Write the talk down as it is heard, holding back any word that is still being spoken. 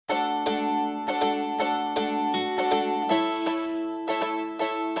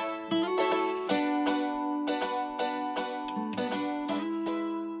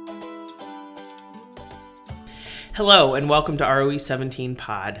Hello and welcome to ROE 17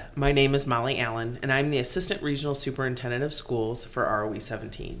 Pod. My name is Molly Allen and I'm the Assistant Regional Superintendent of Schools for ROE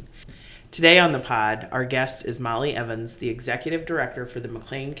 17. Today on the pod, our guest is Molly Evans, the Executive Director for the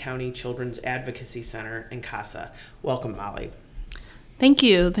McLean County Children's Advocacy Center and CAC. Welcome, Molly. Thank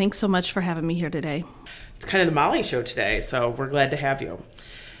you. Thanks so much for having me here today. It's kind of the Molly show today, so we're glad to have you.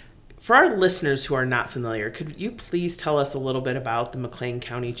 For our listeners who are not familiar, could you please tell us a little bit about the McLean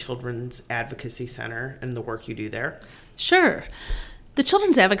County Children's Advocacy Center and the work you do there? Sure. The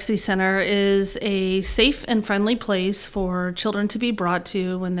Children's Advocacy Center is a safe and friendly place for children to be brought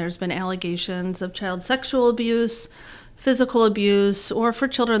to when there's been allegations of child sexual abuse, physical abuse, or for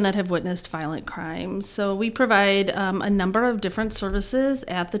children that have witnessed violent crimes. So we provide a number of different services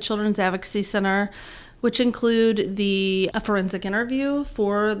at the Children's Advocacy Center, which include a forensic interview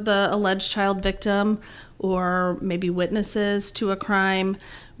for the alleged child victim or maybe witnesses to a crime.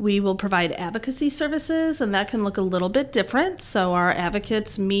 We will provide advocacy services, and that can look a little bit different. So our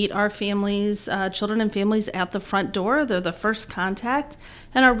advocates meet our families, children and families at the front door. They're the first contact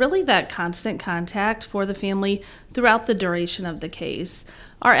and are really that constant contact for the family throughout the duration of the case.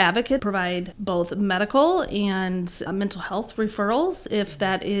 Our advocates provide both medical and mental health referrals if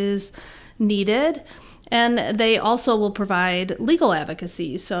that is needed. And they also will provide legal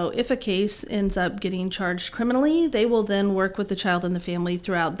advocacy. So if a case ends up getting charged criminally, they will then work with the child and the family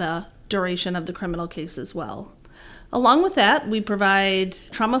throughout the duration of the criminal case as well. Along with that, we provide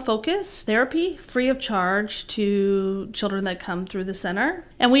trauma-focused therapy free of charge to children that come through the center.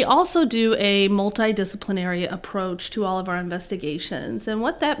 And we also do a multidisciplinary approach to all of our investigations. And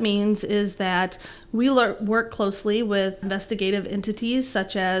what that means is that we work closely with investigative entities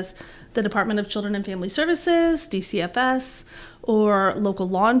such as the Department of Children and Family Services, DCFS, or local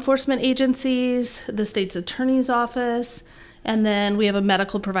law enforcement agencies, the state's attorney's office, and then we have a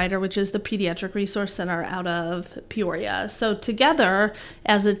medical provider, which is the Pediatric Resource Center out of Peoria. So together,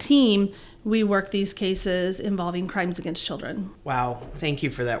 as a team, we work these cases involving crimes against children. Wow, thank you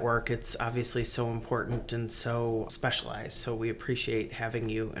for that work. It's obviously so important and so specialized, so we appreciate having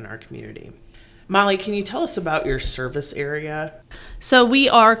you in our community. Molly, can you tell us about your service area? So we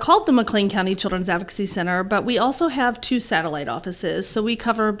are called the McLean County Children's Advocacy Center, but we also have two satellite offices. So we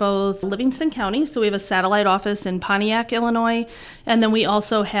cover both Livingston County, so we have a satellite office in Pontiac, Illinois, and then we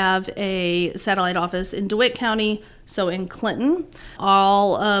also have a satellite office in DeWitt County, so in Clinton.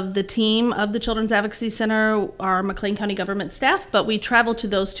 All of the team of the Children's Advocacy Center are McLean County government staff, but we travel to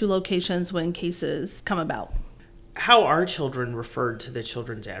those two locations when cases come about. How are children referred to the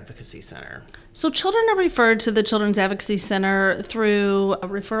Children's Advocacy Center? So children are referred to the Children's Advocacy Center through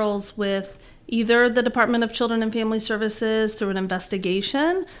referrals with either the Department of Children and Family Services through an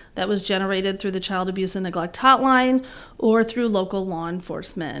investigation that was generated through the Child Abuse and Neglect Hotline or through local law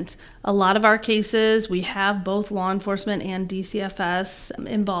enforcement. A lot of our cases, we have both law enforcement and DCFS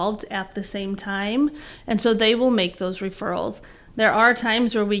involved at the same time, and so they will make those referrals. There are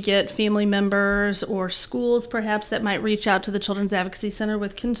times where we get family members or schools perhaps that might reach out to the Children's Advocacy Center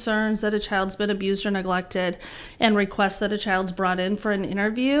with concerns that a child's been abused or neglected and request that a child's brought in for an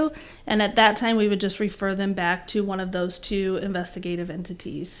interview. And at that time, we would just refer them back to one of those two investigative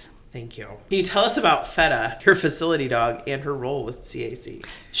entities. Thank you. Can you tell us about Feta, your facility dog, and her role with CAC?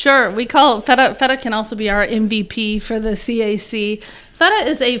 Sure. We call Feta. Feta can also be our MVP for the CAC. Feta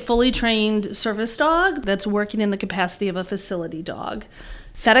is a fully trained service dog that's working in the capacity of a facility dog.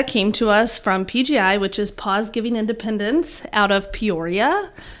 Feta came to us from PGI, which is Paws Giving Independence, out of Peoria.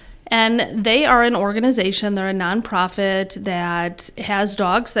 And they are an organization, they're a nonprofit that has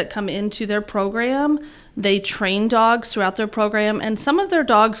dogs that come into their program. They train dogs throughout their program, and some of their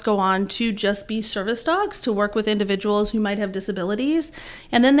dogs go on to just be service dogs to work with individuals who might have disabilities.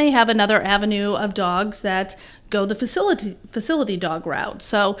 And then they have another avenue of dogs that go the facility dog route.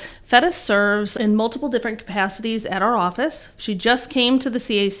 So Feta serves in multiple different capacities at our office. She just came to the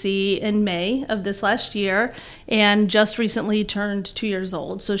CAC in May of this last year and just recently turned 2 years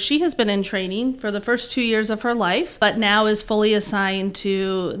old. So she has been in training for the first 2 years of her life, but now is fully assigned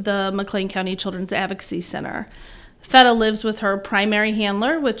to the McLean County Children's Advocacy Center. Feta lives with her primary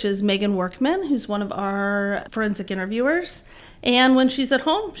handler, which is Megan Workman, who's one of our forensic interviewers. And when she's at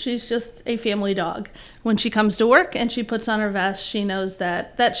home, she's just a family dog. When she comes to work and she puts on her vest, she knows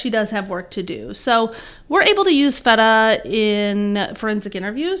that she does have work to do. So we're able to use Feta in forensic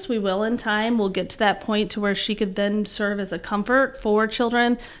interviews. We will in time. We'll get to that point to where she could then serve as a comfort for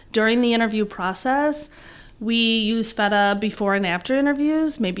children during the interview process. We use Feta before and after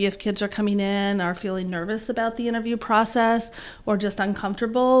interviews. Maybe if kids are coming in are feeling nervous about the interview process or just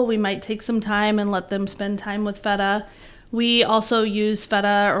uncomfortable, we might take some time and let them spend time with Feta. We also use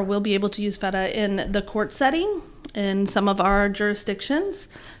Feta, or will be able to use Feta in the court setting. In some of our jurisdictions,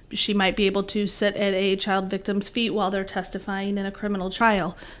 she might be able to sit at a child victim's feet while they're testifying in a criminal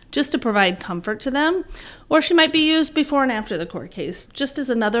trial, just to provide comfort to them. Or she might be used before and after the court case, just as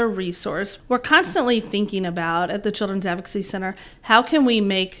another resource. We're constantly thinking about, at the Children's Advocacy Center, how can we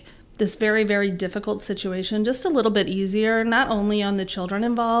make this very, very difficult situation just a little bit easier, not only on the children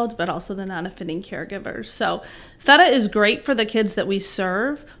involved, but also the non-offending caregivers. So FEDA is great for the kids that we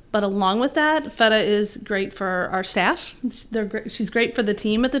serve, but along with that, FEDA is great for our staff. She's great for the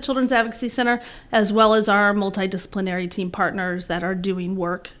team at the Children's Advocacy Center, as well as our multidisciplinary team partners that are doing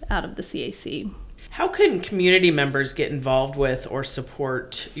work out of the CAC. How can community members get involved with or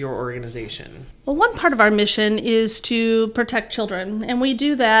support your organization? Well, one part of our mission is to protect children, and we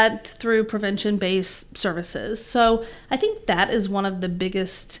do that through prevention-based services. So I think that is one of the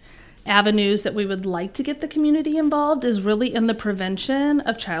biggest avenues that we would like to get the community involved, is really in the prevention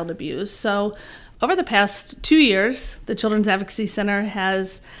of child abuse. So over the past 2 years, the Children's Advocacy Center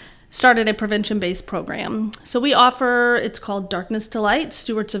has started a prevention-based program. So we offer, it's called Darkness to Light,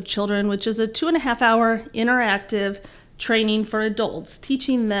 Stewards of Children, which is a 2.5-hour interactive training for adults,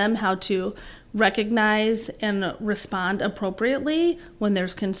 teaching them how to recognize and respond appropriately when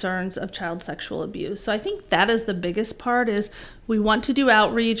there's concerns of child sexual abuse. So I think that is the biggest part, is we want to do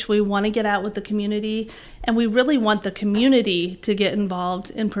outreach, we want to get out with the community, and we really want the community to get involved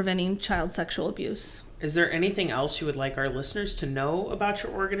in preventing child sexual abuse. Is there anything else you would like our listeners to know about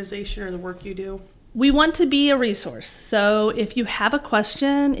your organization or the work you do? We want to be a resource. So if you have a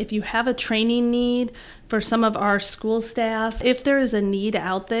question, if you have a training need for some of our school staff, if there is a need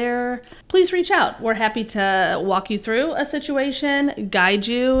out there, please reach out. We're happy to walk you through a situation, guide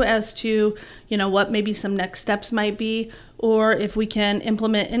you as to, what maybe some next steps might be, or if we can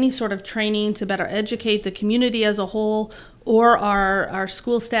implement any sort of training to better educate the community as a whole, or our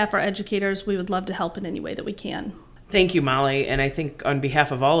school staff or educators, we would love to help in any way that we can. Thank you, Molly. And I think on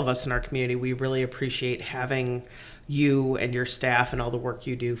behalf of all of us in our community, we really appreciate having you and your staff and all the work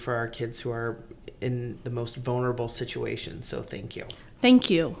you do for our kids who are in the most vulnerable situations. So thank you. Thank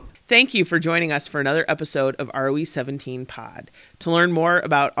you. Thank you for joining us for another episode of ROE 17 Pod. To learn more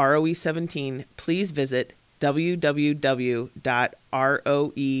about ROE 17, please visit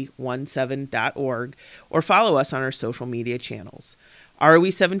www.roe17.org or follow us on our social media channels. ROE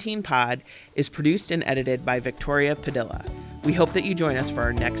 17 Pod is produced and edited by Victoria Padilla. We hope that you join us for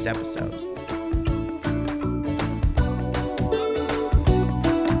our next episode.